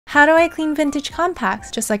How do I clean vintage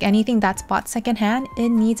compacts? Just like anything that's bought secondhand, it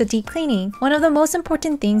needs a deep cleaning. One of the most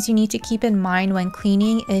important things you need to keep in mind when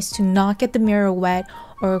cleaning is to not get the mirror wet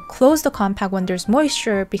or close the compact when there's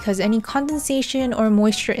moisture, because any condensation or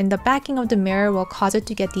moisture in the backing of the mirror will cause it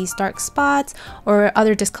to get these dark spots or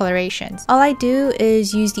other discolorations. All I do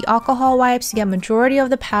is use the alcohol wipes to get majority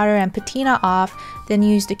of the powder and patina off, then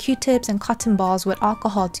use the Q-tips and cotton balls with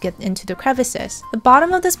alcohol to get into the crevices. The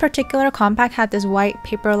bottom of this particular compact had this white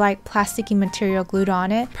paper-like plasticky material glued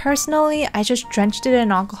on it. Personally, I just drenched it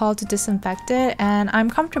in alcohol to disinfect it, and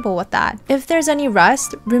I'm comfortable with that. If there's any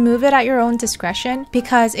rust, remove it at your own discretion,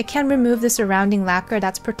 because it can remove the surrounding lacquer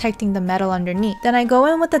that's protecting the metal underneath. Then I go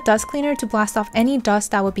in with the dust cleaner to blast off any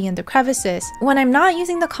dust that would be in the crevices. When I'm not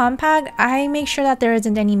using the compact, I make sure that there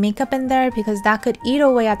isn't any makeup in there, because that could eat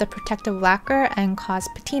away at the protective lacquer and cause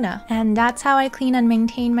patina. And that's how I clean and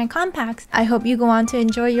maintain my compacts. I hope you go on to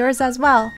enjoy yours as well.